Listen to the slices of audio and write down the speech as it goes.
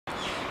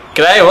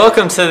G'day,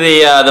 welcome to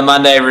the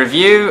Monday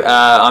review.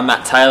 I'm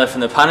Matt Taylor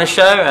from the Punters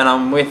show, and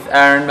I'm with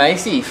Aaron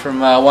Macy from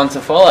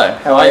 12Follow.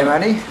 How are you,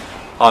 matey?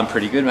 I'm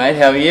pretty good, mate.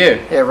 How are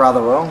you? Yeah,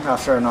 rather well.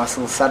 After a nice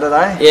little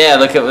Saturday. Yeah,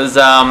 look, it was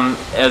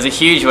a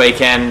huge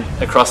weekend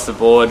across the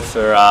board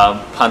for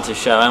Punters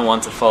show and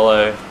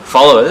 12Follow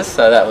followers,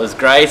 so that was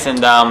great. And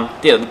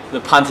yeah,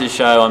 the Punters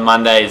show on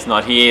Monday is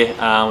not here.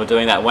 We're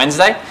doing that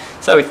Wednesday.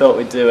 So we thought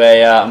we'd do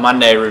a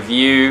Monday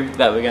review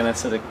that we're going to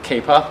sort of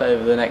keep up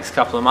over the next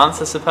couple of months,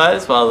 I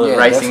suppose, while the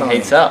racing definitely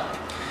heats up.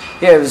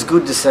 Yeah, it was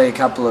good to see a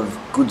couple of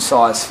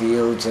good-sized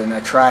fields and a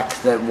track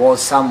that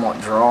was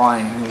somewhat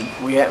dry.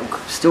 We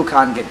still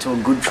can't get to a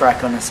good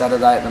track on a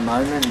Saturday at the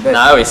moment. But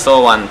no, we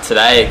saw one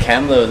today at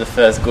Kembla, the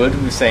first good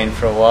we've seen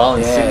for a while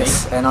in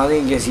Sydney. And I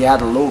think as you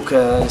had a look,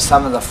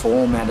 some of the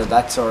form out of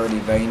that's already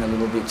been a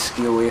little bit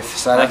skew-if.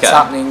 So that's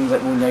something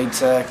that we'll need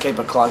to keep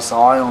a close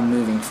eye on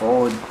moving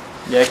forward.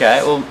 Yeah,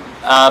 okay. Well,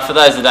 for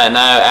those that don't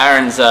know,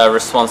 Aaron's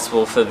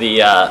responsible for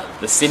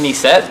the Sydney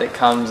set that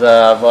comes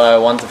via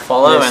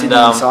 12Follow, and Sydney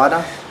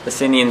Insider. The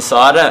Sydney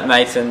Insider,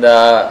 mate. And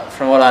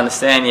from what I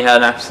understand, you had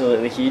an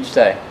absolutely huge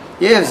day.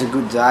 Yeah, it was a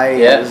good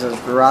day. Yeah. It was a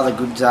rather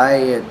good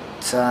day. If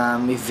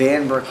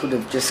Vanbrugh could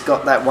have just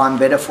got that one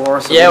better for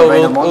us, yeah,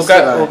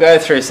 we'll go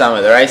through some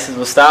of the races.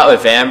 We'll start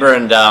with Vanbrugh,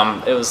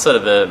 and it was sort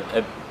of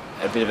a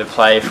bit of a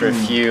play for a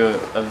few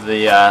of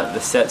the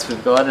sets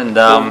we've got, and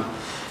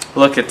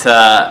look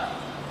at.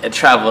 It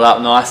travelled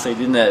up nicely,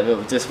 didn't it?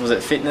 Was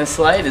it Fitness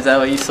Late? Is that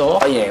what you saw?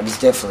 Oh yeah, it was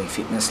definitely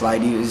Fitness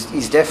Late.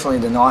 He's definitely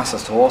the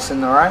nicest horse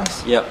in the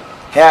race. Yep.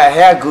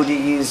 How good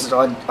he is,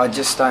 I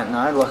just don't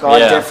know. Like I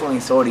definitely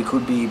thought he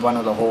could be one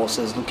of the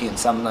horses. Looking at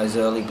some of those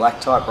early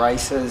black type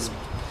races,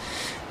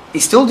 he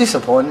still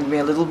disappointed me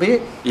a little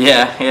bit.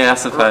 Yeah, I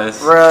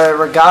suppose.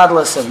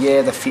 Regardless of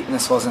the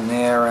fitness wasn't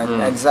there,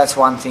 and that's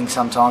one thing.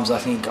 Sometimes I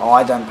think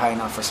I don't pay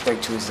enough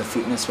respect to is the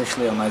fitness,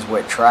 especially on those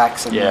wet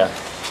tracks. And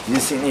you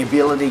just think the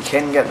ability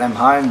can get them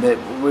home, but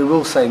we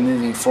will see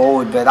moving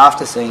forward. But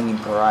after seeing him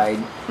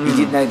parade, he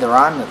did need the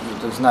run.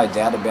 There's no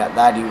doubt about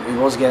that. He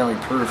was going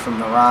to improve from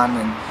the run,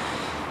 and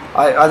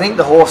I think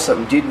the horse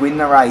that did win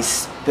the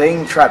race,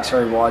 being trapped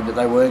very wide, but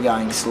they were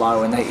going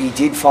slow, and he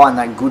did find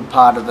that good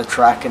part of the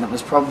track, and it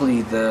was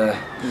probably they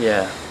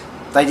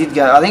did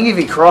go. I think if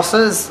he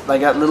crosses, they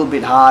go a little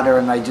bit harder,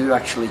 and they do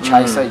actually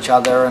chase each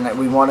other, and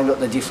we might have got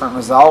the different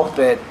result,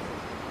 but.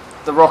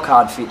 The rock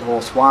hard fit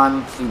horse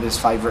won. He was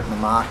favourite in the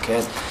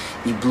market.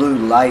 He blew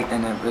late,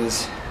 and it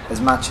was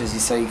as much as you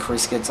see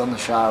Chris gets on the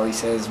show. He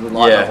says we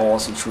like the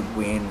horse, he should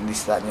win, and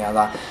this, that, and the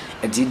other.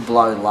 It did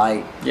blow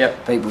late.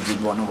 Yep. People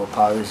did want to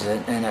oppose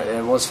it, and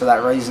it was for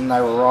that reason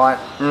they were right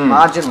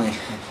marginally.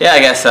 Yeah, I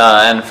guess.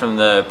 And from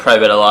the Pro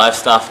Better Live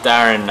stuff,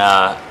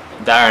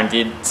 Darren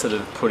did sort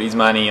of put his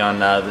money on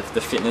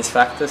the fitness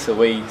factor, so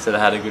we sort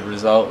of had a good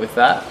result with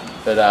that.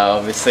 But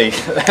obviously,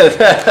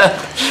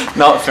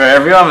 not for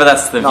everyone. But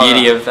that's the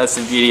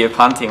beauty of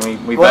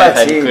punting. We both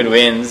had good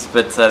wins,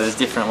 but there's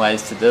different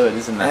ways to do it,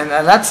 isn't there?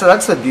 And that's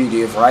the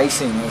beauty of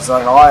racing. It's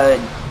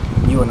like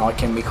you and I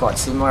can be quite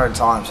similar at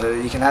times. So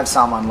you can have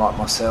someone like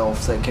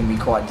myself that can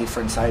be quite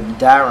different, say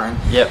Darren.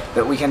 Yep.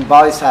 But we can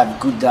both have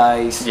good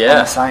days on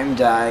the same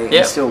day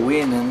and still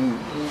win. And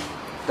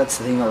that's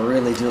the thing I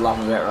really do love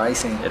about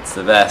racing. It's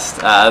the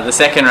best. The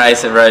second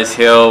race at Rose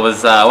Hill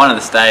was one of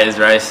the stayers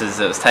races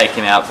that was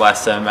taken out by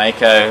Sir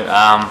Mako.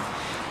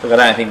 Look, I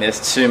don't think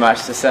there's too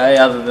much to say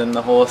other than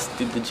the horse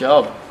did the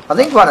job. I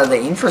think one of the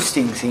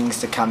interesting things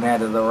to come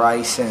out of the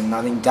race, and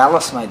I think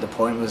Dallas made the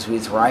point, was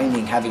with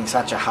raining, having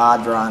such a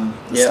hard run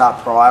the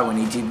start prior when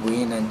he did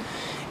win, and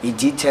he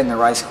did tend the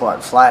race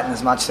quite flat, and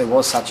as much as there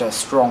was such a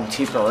strong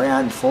tip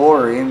around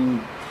for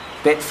him,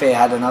 Betfair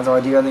had another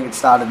idea. I think it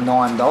started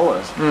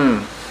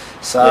 $9.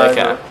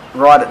 So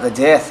right at the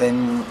death,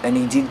 and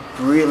he did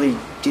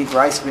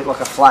race a bit like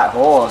a flat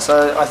horse.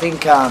 So I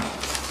think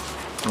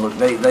look,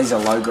 these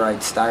are low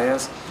grade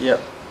stayers. Yep.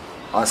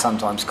 I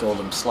sometimes call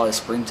them slow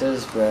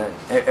sprinters, but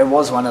it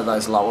was one of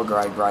those lower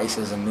grade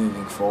races. And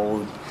moving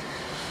forward,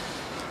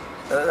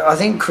 I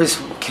think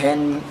Chris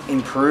can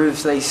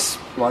improve these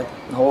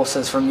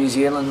horses from New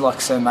Zealand like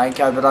Sir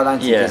Mako, but I don't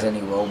think there's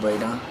any world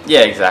beater.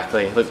 Yeah,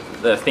 exactly. Look,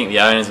 I think the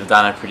owners have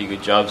done a pretty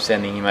good job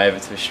sending him over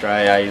to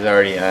Australia. He's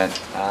already earned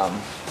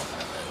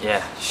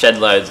shed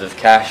loads of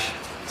cash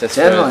just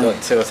for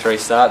 2 or 3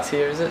 starts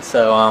here, is it?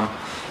 So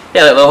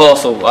the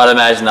horse I'd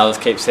imagine they'll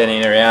just keep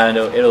sending it around.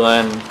 It'll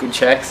earn good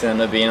checks, and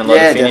there'll be in a lot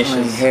of finishes. Yeah,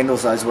 definitely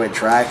handles those wet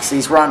tracks.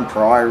 His run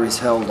prior is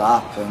held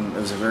up, and it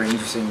was a very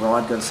interesting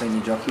ride. Got a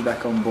senior jockey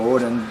back on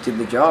board and did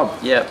the job.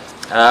 Yep.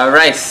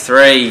 Race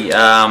 3,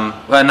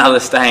 another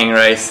staying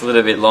race, a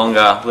little bit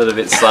longer, a little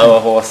bit slower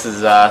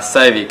horses.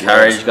 Soviet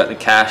Courage got the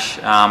cash.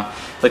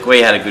 Look, we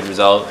had a good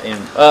result. We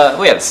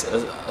had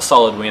a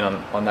solid win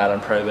on that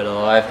on Pro Better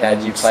Live. How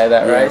did you play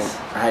that race?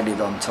 I had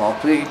it on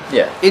top.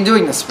 In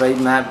doing the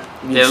speed map,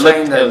 you'd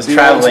seen that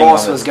Bjorn's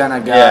horse was going to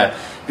go. Yeah.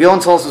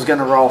 Bjorn's horse was going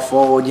to roll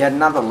forward. You had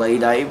another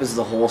leader. It was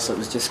the horse that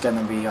was just going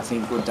to be, I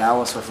think, what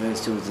Dallas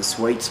refers to as the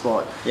sweet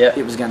spot. Yep.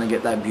 It was going to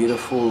get that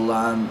beautiful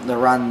the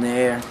run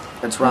there.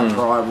 Its run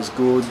prior was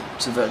good.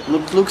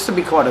 Looks to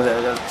be quite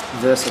a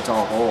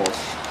versatile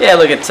horse. Yeah,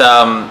 look, it's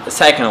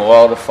taken a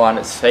while to find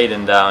its feet,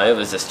 and it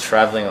was just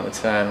travelling on the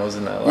turn,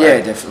 wasn't it?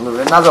 Yeah,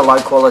 definitely. Another low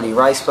quality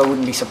race, but I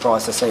wouldn't be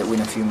surprised to see it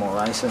win a few more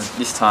races.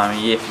 This time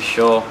of year for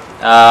sure.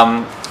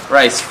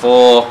 Race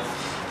 4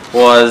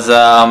 was,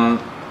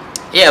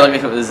 yeah, look,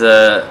 it was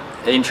an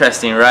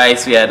interesting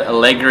race. We had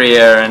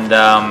Allegria and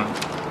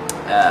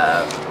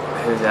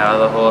who's our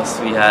other horse?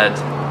 We had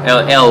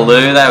El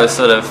Lou. They were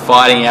sort of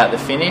fighting out the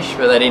finish,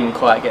 but they didn't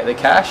quite get the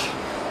cash.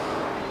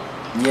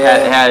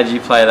 Yeah. How did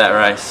you play that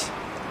race?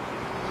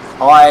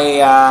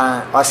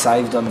 I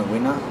saved on the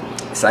winner.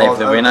 Saved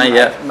the winner,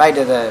 yeah. Made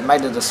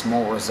it a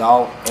small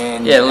result,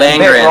 and yeah, bet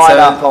right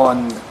up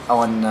on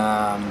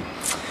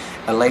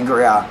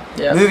Allegria.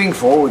 Yep. Moving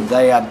forward,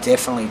 they are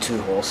definitely two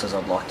horses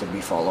I'd like to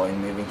be following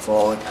moving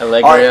forward.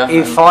 Allegria.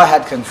 If I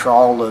had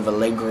control of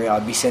Allegria,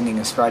 I'd be sending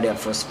her straight out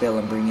for a spell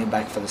and bringing her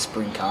back for the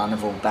Spring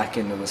Carnival, back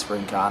into the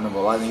Spring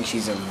Carnival. I think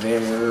she's a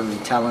very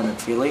talented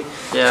filly.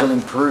 Yeah. She'll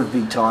improve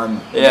big time.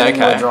 Yeah, on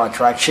okay. the dry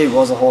track. She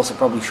was a horse that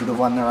probably should have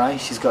won the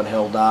race. She's got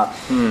held up.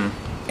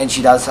 And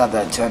she does have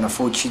that turn of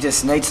foot. She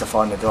just needs to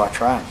find a dry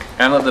track.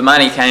 And look, the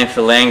money came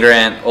for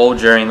Landgrant all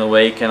during the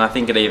week, and I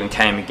think it even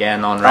came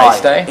again on race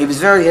day. It was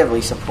very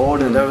heavily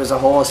supported. There was a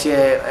horse,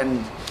 yeah,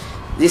 and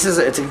it's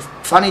a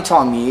funny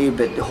time of year,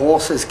 but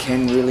horses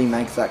can really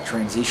make that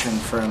transition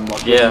from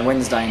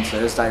Wednesday and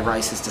Thursday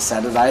races to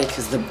Saturday,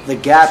 because the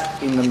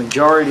gap in the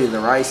majority of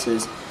the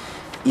races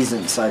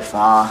isn't so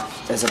far,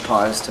 as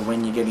opposed to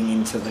when you're getting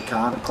into the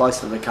close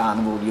to the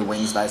carnival, your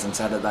Wednesdays and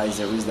Saturdays,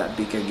 there is that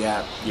bigger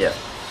gap. Yeah.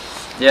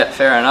 Yeah,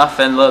 fair enough.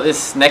 And look,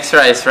 this next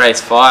race,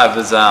 race 5,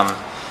 was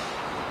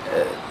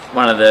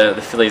one of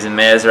the fillies and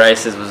mares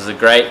races. Was some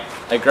great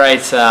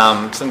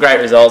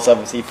results,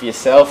 obviously, for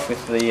yourself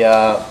with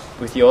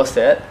your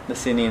set, the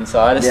Sydney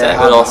Insider set,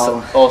 but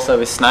also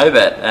with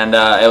Snowbet, and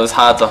it was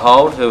hard to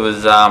hold. It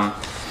was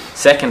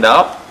second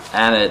up,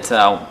 and it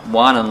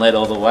won and led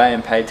all the way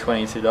and paid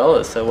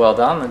 $22. So well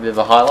done, a bit of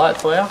a highlight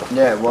for you.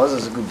 Yeah, it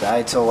was a good day.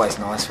 It's always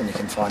nice when you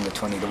can find the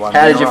 20 to 1.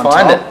 How did you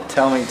find it?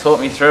 Talk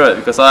me through it,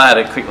 because I had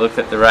a quick look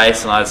at the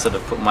race and I sort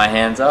of put my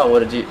hands up. How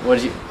did you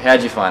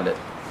find it?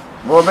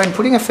 Well, I've been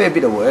putting a fair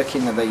bit of work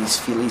into these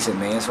fillies and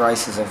mares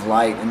races of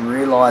late, and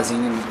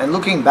realising and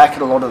looking back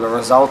at a lot of the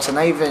results, and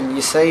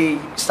even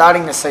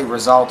starting to see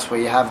results where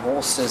you have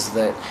horses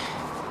that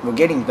were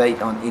getting beat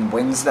in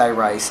Wednesday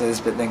races,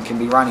 but then can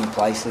be running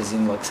places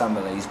in like some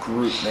of these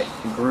group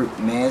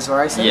mares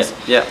races.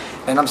 Yeah.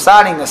 And I'm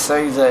starting to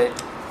see that,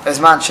 as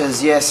much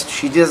as yes,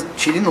 she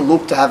didn't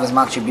look to have as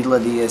much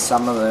ability as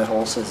some of the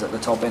horses at the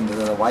top end of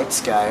the weight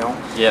scale.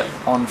 Yeah.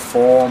 On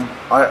form,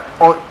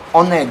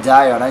 on their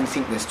day, I don't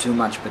think there's too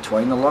much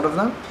between a lot of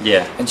them.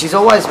 Yeah. And she's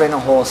always been a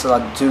horse that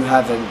I do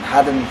have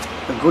had a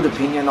good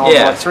opinion of.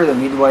 Yeah. Like through the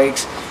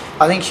midweeks,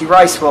 I think she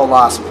raced well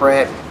last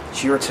prep.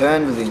 She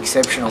returned with an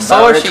exceptional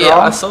barrier.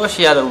 I saw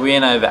she had a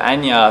win over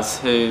Anyas,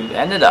 who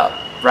ended up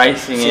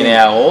racing in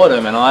our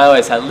autumn, and I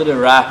always had a little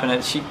rap,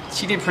 and she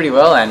did pretty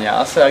well,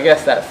 Anyas, so I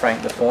guess that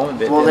franked the form a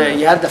bit. Well,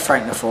 you had to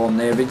frank the form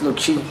there, but look,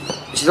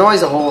 she's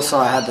always a horse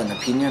I had an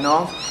opinion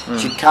of.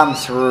 She'd come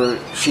through,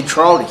 she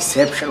trialled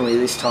exceptionally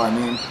this time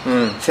in.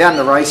 Found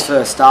the race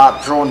first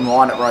up, drawn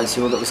wide at Rose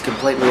Hill that was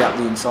completely up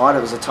the inside.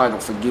 It was a total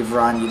forgive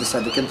run. You just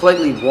had to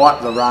completely wipe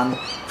the run.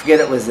 Forget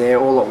it was there.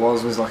 All it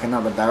was like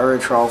another barrier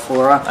trial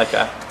for her.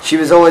 Okay. She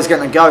was always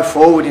going to go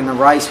forward in the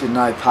race with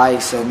no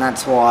pace, and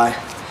that's why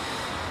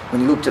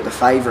when you looked at the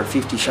favourite,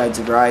 50 Shades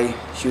of Grey,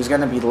 she was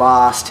going to be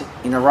last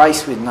in a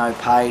race with no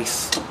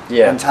pace.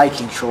 Yeah. And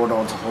taking short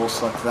odds a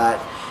horse like that,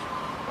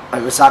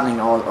 it was something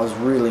I was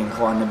really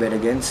inclined to bet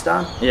against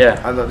her.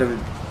 Yeah. I thought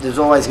there's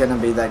always going to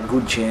be that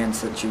good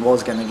chance that she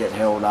was going to get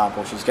held up,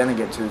 or she's going to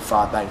get too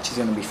far back. She's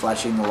going to be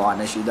flashing the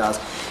line as she does.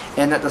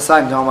 And at the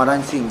same time, I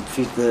don't think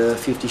the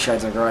 50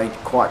 Shades of Grey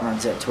quite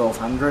runs at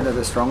 1200 at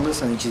the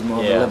strongest. I think she's more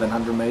of a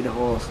 1100 metre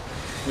horse.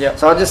 Yeah.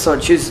 So I just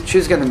thought she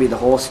was going to be the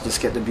horse to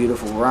just get the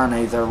beautiful run,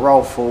 either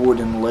roll forward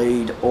and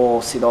lead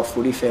or sit off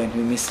Footy Fan,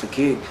 who missed the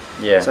kick.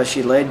 Yeah. So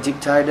she led,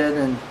 dictated,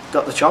 and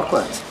got the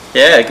chocolates.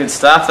 Yeah, good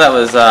stuff. That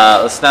was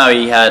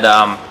Snowy had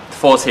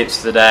 4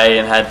 tips today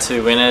and had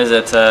 2 winners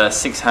at a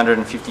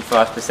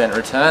 655%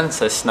 return.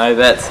 So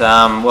Snowbet's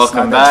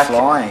welcome back.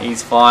 Flying.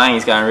 He's flying.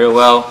 He's going real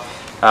well.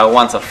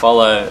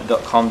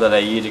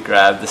 onetofollow.com.au to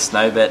grab the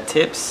Snowbet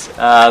tips.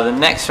 The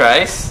next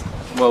race,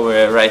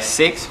 we're at race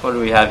 6. What do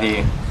we have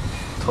here?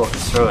 Talk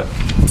us through it.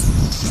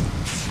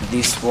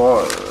 This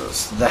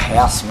was the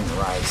Houseman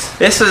race.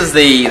 This was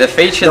the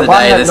feature of the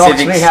day. The one that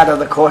knocked me out of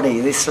the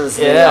quaddie. This was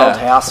the old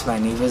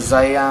Houseman. He was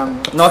a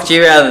knocked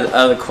you out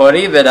of the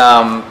quaddie, but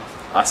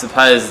I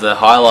suppose the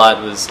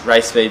highlight was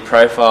Race Speed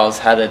Profiles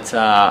had it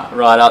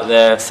right up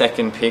there,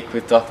 second pick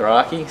with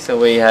Dothraki. So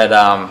we had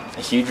a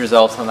huge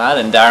result on that,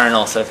 and Darren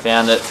also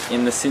found it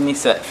in the Sydney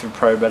set for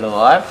Pro Better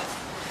Live.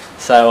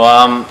 So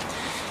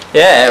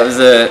Yeah,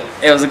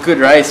 it was a good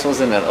race,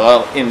 wasn't it?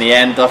 Well, in the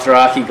end, Dr.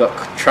 Aki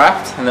got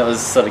trapped, and it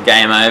was sort of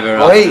game over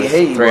after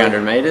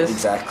 300 metres.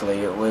 Exactly.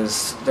 There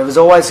was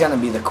always going to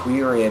be the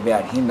query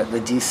about him at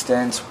the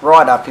distance,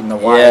 right up in the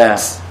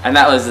weights. Yeah, and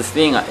that was the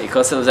thing,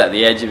 because it was at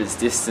the edge of its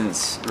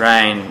distance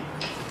range.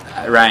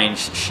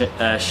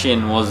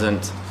 Shin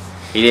wasn't.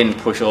 He didn't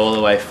push all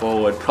the way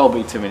forward,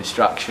 probably to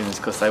instructions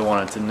because they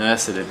wanted to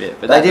nurse it a bit.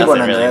 But that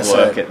doesn't really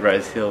work at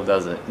Rose Hill,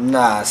 does it?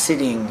 Nah,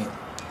 sitting.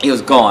 He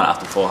was gone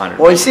after 400.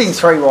 Well, he's sitting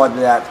 3 wide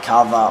without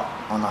cover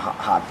on a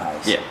hard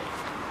pace. Yeah.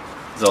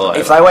 It's all over.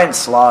 If they went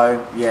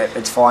slow, yeah,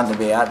 it's fine to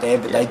be out there,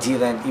 but they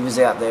didn't. He was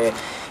out there.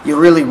 You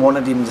really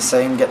wanted him to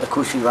see him get the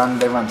cushy run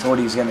that everyone thought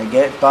he was going to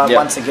get. But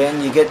once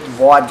again, you get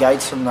wide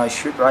gates from those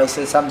shoot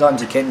races.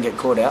 Sometimes you can get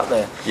caught out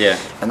there. Yeah.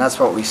 And that's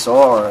what we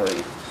saw.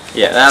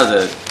 Yeah, that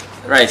was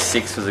race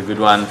 6 was a good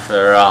one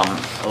for a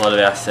lot of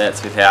our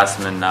sets with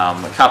Houseman.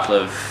 A couple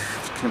of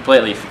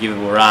completely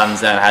forgivable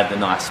runs and had the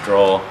nice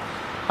draw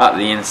up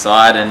the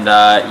inside,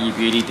 and You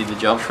Beauty did the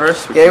job for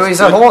us. Yeah, he's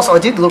a horse. I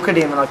did look at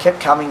him and I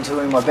kept coming to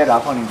him. I bet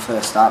up on him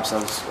first up, so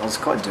I was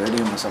quite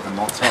dirty on myself and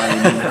not throwing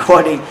him in the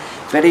quaddy.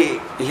 But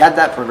he had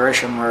that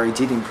progression where he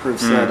did improve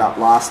third up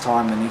last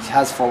time, and he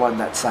has followed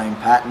that same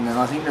pattern, and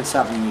I think that's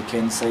something you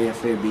can see a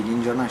fair bit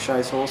in John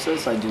O'Shea's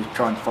horses. They do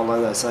try and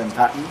follow those same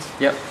patterns.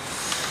 Yep.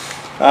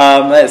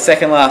 That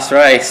second last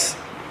race,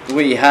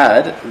 we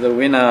had the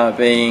winner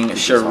being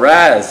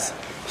Shiraz.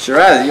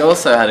 Shiraz, you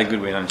also had a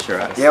good win on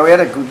Shiraz. Yeah, we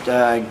had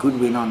a good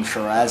win on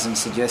Shiraz and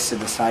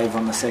suggested a save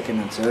on the second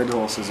and third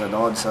horses at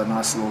odds. So a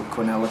nice little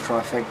Cornella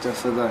trifecta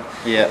for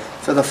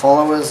the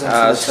followers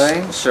and for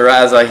the team.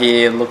 Shiraz, I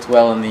hear, looked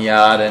well in the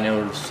yard, and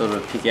he'll sort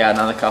of pick out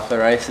another couple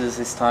of races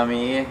this time of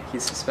year,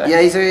 you suspect?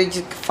 Yeah, he's a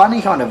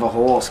funny kind of a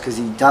horse because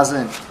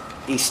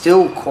he's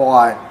still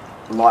quite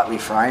lightly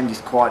framed,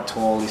 he's quite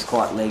tall, he's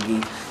quite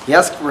leggy. He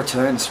has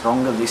returned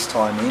stronger this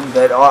time in,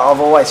 but I've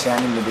always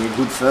found him to be a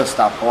good first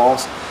up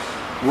horse.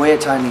 Where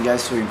Tony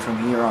goes to him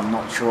from here, I'm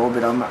not sure,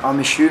 but I'm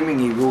assuming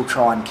he will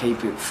try and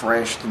keep it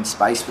fresh and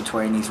space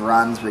between his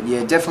runs. But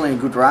yeah, definitely a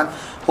good run.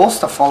 Horse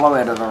to follow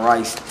out of the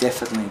race,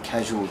 definitely a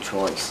casual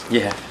choice.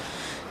 Yeah.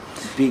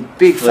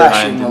 Big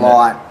flashing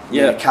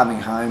light coming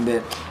home,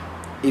 but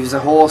he was a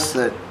horse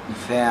that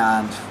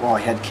found,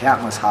 he had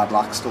countless hard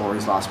luck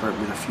stories last week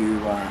with a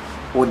few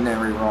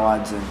ordinary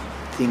rides and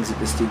things that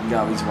just didn't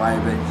go his way,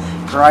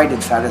 but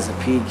paraded fat as a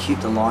pig,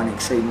 hit the line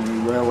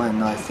exceedingly well,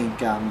 and I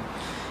think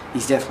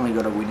he's definitely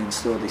got a win in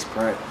store this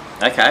prep.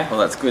 Okay, well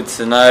that's good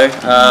to know.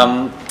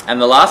 And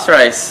the last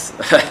race,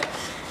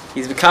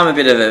 he's become a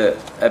bit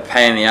of a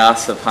pain in the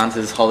ass for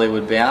punters,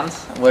 Hollywood Bound.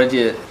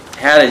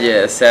 How did you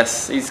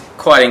assess? He's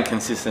quite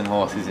inconsistent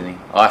horse, isn't he?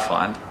 I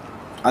find.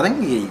 I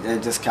think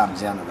it just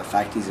comes down to the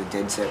fact he's a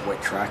dead set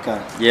wet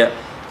tracker. Yeah.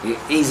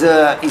 He's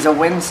a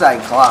Wednesday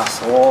class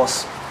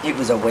horse. It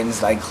was a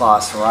Wednesday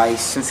class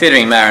race.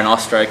 Considering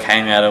Marinostro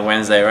came out of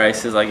Wednesday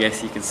races, I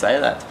guess you could say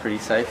that pretty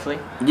safely.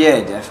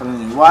 Yeah,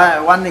 definitely.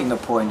 One thing to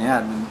point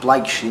out,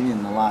 Blake Shin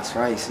in the last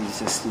race,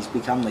 he's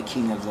become the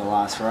king of the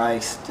last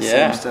race.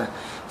 Seems to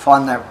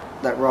find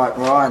that right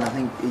ride. I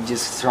think he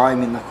just throw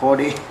him in the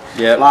quaddie.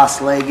 Yeah.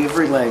 Last leg,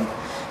 every leg.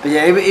 But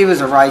yeah, it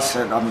was a race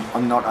that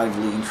I'm not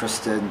overly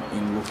interested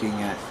in looking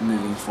at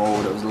moving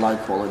forward. It was a low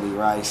quality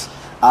race.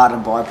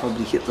 Ardenby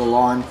probably hit the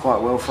line quite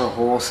well for a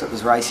horse that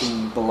was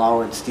racing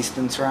below its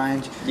distance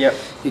range. Yep.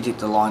 It hit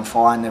the line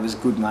fine. There was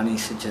good money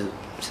to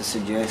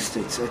suggest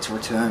it's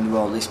returned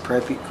well this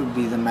prep. It could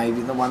be maybe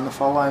the one to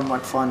follow.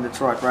 Might find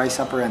its right race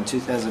up around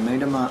 2,000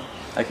 metre mark.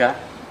 Okay.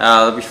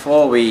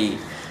 Before we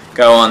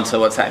go on to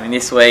what's happening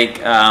this week,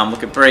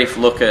 look a brief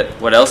look at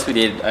what else we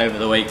did over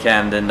the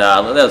weekend, and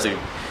there was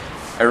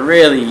a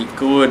really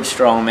good,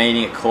 strong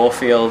meeting at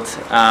Caulfield.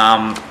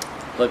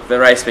 Look, the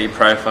race speed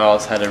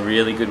profiles had a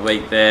really good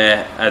week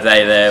there, a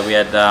day there. We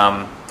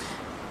had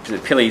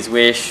Pilly's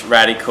Wish,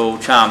 Radical,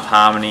 Charmed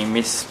Harmony,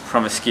 Miss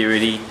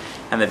Promiscuity,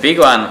 and the big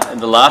one,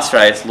 the last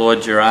race,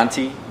 Lord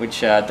Durante,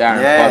 which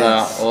Darren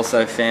Potter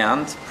also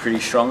found pretty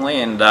strongly,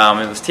 and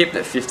it was tipped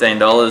at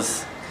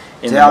 $15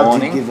 in the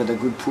morning. Did give it a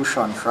good push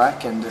on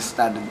track and just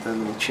added the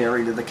little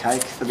cherry to the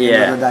cake for the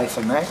end of the day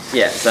for me.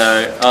 Yeah,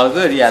 so,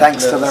 good, yeah.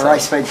 Thanks to the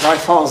race speed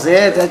profiles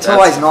there. That's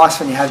always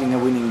nice when you're having a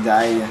winning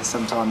day,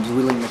 sometimes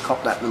willing to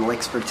cop that little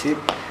extra tip.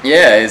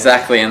 Yeah,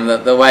 exactly, and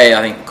the way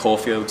I think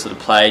Caulfield sort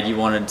of played, you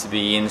wanted to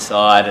be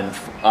inside and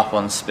up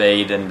on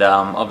speed, and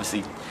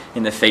obviously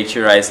in the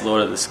feature race,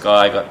 Lord of the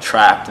Sky got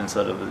trapped and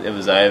sort of it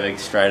was over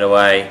straight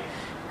away.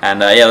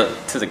 And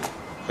to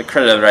the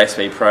credit of the race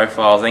speed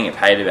profiles, I think it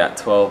paid about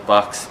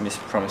 $12, Miss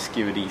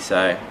Promiscuity,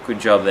 so good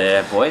job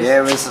there, boys.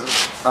 Yeah,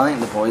 I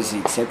think the boys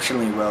did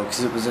exceptionally well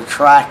because it was a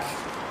track,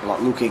 like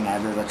looking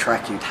at it, a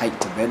track you'd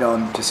hate to bet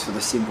on just for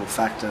the simple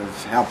fact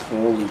of how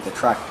poorly the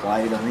track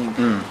played. I think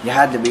you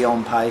had to be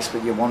on pace,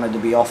 but you wanted to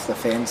be off the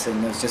fence,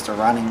 and there was just a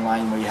running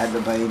lane where you had to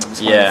be, and it was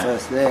kind of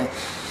first there.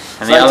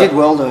 And so they did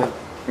well to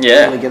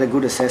really get a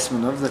good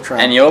assessment of the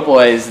track. And your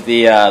boys,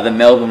 the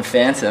Melbourne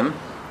Phantom,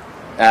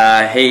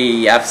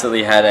 he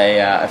absolutely had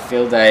a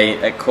field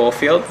day at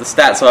Caulfield. The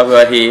stats I've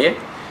got here: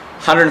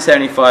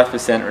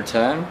 175%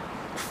 return,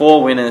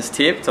 4 winners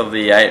tipped of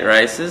the 8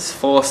 races,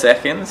 4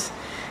 seconds.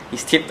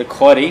 He's tipped the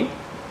quaddie,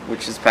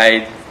 which is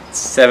paid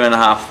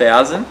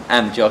 $7,500,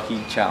 and the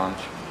jockey challenge.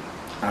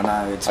 I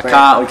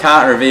know. We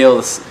can't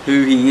reveal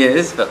who he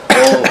is, but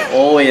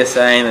all we are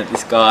saying that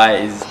this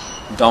guy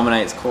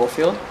dominates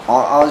Caulfield.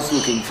 I was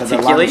looking for the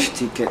lunch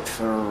ticket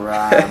for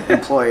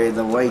Employee of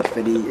the Week,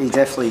 but he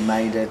definitely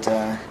made it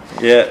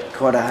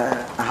quite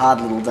a hard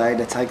little day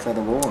to take that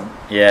award.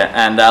 Yeah,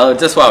 and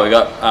just while we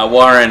got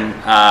Warren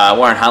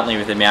Huntley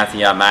with the Mountain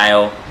Yard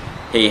Mail,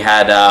 he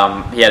had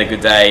a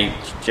good day,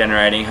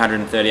 generating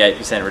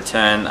 138%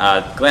 return.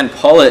 Glenn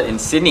Pollitt in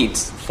Sydney,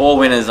 4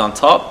 winners on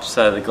top,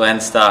 so the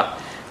Glenster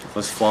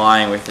was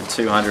flying with a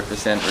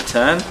 200%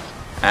 return.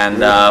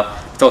 And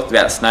talked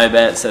about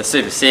Snowbet, so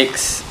Super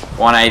 6,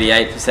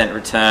 188%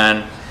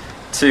 return,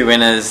 2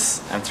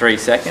 winners and 3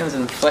 seconds,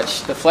 and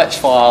the Fletch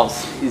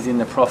Files is in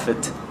the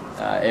profit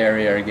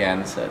area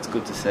again, so it's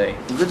good to see.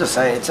 Good to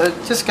see. It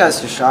just goes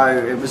to show,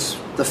 it was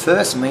the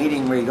first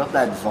meeting where you got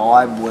that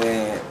vibe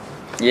where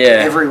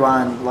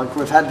everyone, like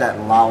we've had that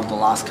lull the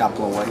last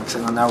couple of weeks,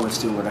 and I know we've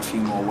still got a few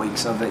more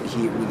weeks of it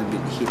here with a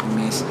bit hit and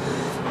miss,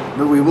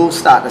 but we will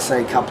start to see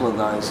a couple of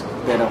those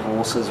better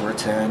horses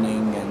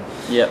returning, and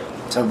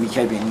so we're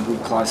keeping a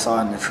good close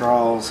eye on the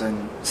trials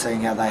and seeing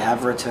how they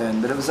have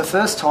returned. But it was the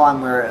first time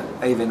where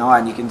even I,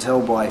 and you can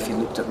tell by if you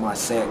looked at my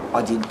set,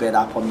 I did bet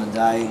up on the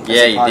day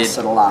as opposed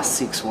to the last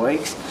 6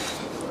 weeks.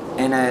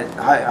 And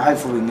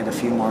hopefully we can get a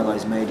few more of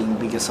those meeting,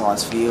 bigger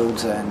size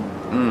fields,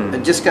 and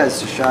it just goes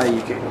to show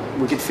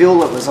we could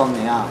feel it was on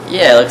the up.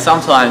 Yeah, like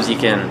sometimes you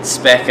can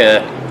spec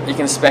a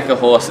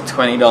horse at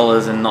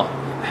 $20 and not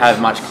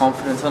have much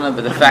confidence on it,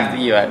 but the fact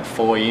that you had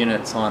 4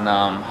 units on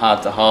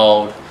Hard to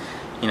Hold,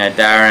 you know,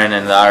 Darren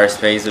and the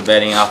RSPs are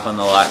betting up on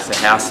the likes of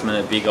Houseman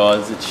at big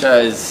odds. It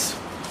shows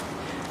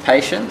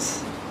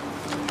patience.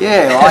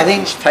 Yeah, I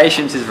think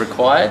patience is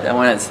required, and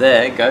when it's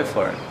there, go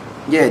for it.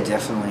 Yeah,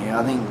 definitely.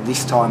 I think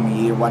this time of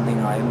year, one thing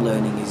I am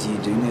learning is you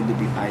do need to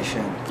be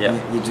patient.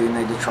 Yep. You do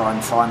need to try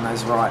and find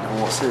those right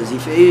horses.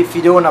 If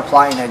you're doing a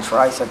plain edge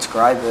race, that's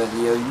great, but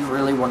you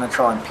really want to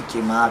try and pick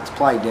your marks,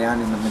 play down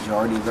in the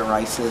majority of the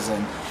races,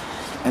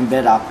 and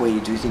bet up where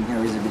you do think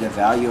there is a bit of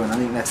value, and I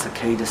think that's the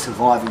key to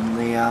surviving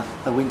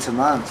the winter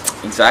months.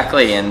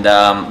 Exactly, and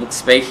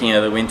speaking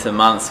of the winter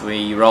months,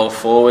 we roll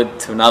forward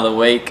to another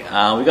week.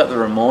 We got the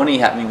Ramornie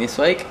happening this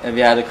week. Have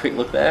you had a quick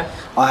look there?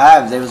 I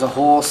have. There was a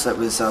horse that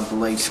was, I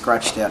believe,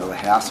 scratched out of the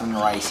Houseman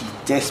race,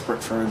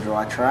 desperate for a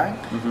dry track.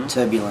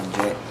 Turbulent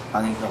Jet.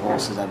 I think the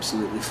horse is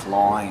absolutely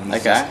flying.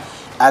 He's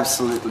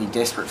absolutely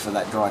desperate for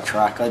that dry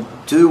track. I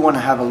do want to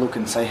have a look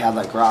and see how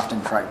that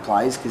Grafton track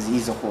plays, because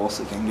he's a horse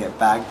that can get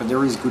back, but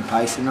there is good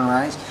pace in the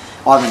race.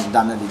 I haven't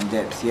done it in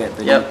depth yet,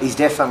 but he's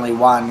definitely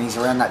one. He's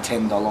around that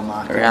 $10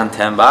 mark. Around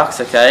 $10,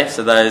 okay.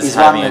 So those he's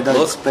having one a look.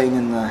 That's been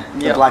in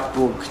the black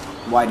book,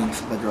 waiting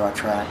for the dry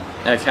track.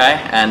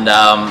 Okay, and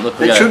look,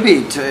 it should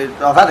be.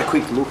 I've had a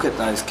quick look at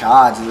those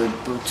cards. The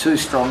 2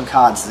 strong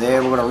cards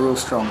there. We've got a real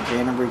strong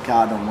Canterbury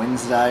card on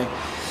Wednesday.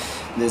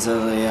 There's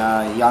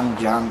a young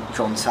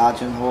John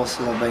Sargent horse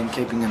that I've been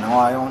keeping an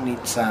eye on.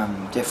 It's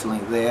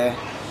definitely there.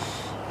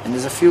 And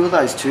there's a few of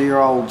those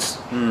 2-year-olds.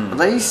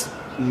 These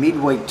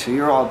midweek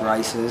 2-year-old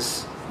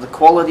races, the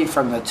quality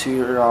from the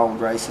 2-year-old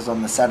races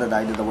on the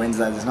Saturday to the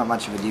Wednesday, there's not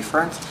much of a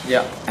difference.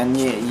 Yeah. And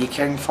you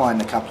can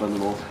find a couple of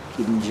little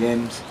hidden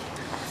gems.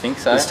 I think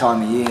so. This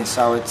time of year.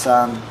 So it's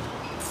a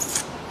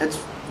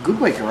good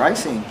week of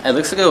racing. It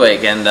looks a good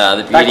week, and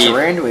the beauty. Back to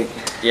Randwick.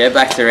 Yeah,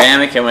 back to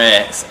Randwick, and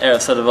we're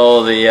sort of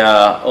all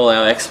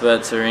our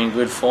experts are in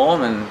good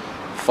form and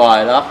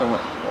fired up. And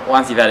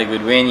once you've had a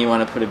good win, you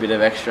want to put a bit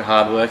of extra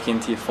hard work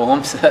into your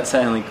form, so that's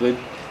only good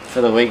for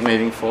the week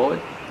moving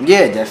forward.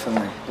 Yeah,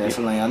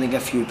 definitely. I think a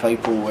few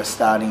people were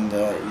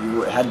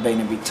had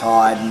been a bit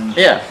tired, and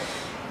a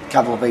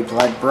couple of people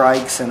had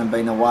breaks and have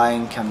been away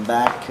and come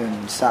back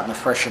and starting to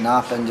freshen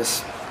up and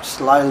just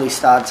slowly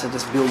start to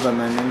just build the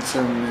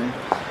momentum and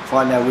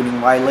find our winning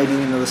way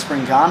leading into the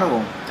Spring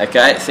Carnival.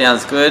 Okay,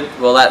 sounds good.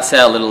 Well, that's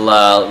our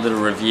little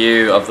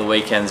review of the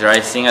weekend's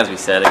racing. As we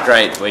said, a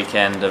great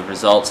weekend of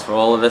results for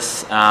all of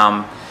us.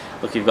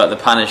 Look, you've got the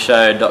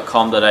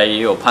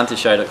puntershow.com.au or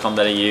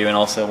puntershow.com.au and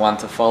also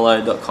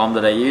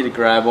 12follow.com.au to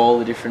grab all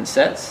the different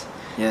sets.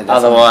 Yeah,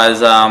 otherwise,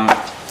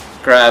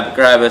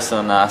 grab us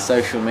on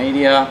social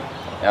media,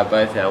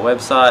 both our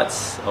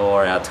websites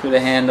or our Twitter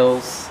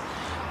handles.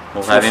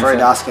 We'll feel free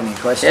to ask any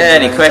questions. Yeah,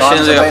 any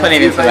questions. We've got plenty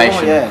of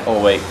information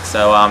all week.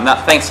 So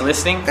thanks for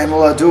listening. And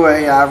we'll do a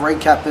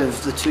recap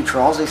of the 2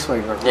 trials this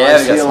week. Rose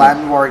Hill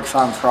and Warwick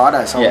Farm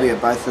Friday. So I'll be at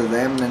both of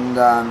them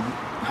and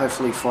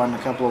hopefully find a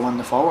couple of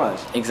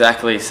 12Follows.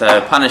 Exactly.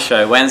 So Punter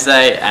Show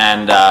Wednesday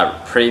and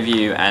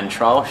preview and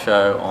trial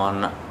show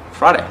on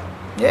Friday.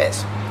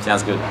 Yes.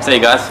 Sounds good. See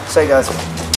you guys. See you guys.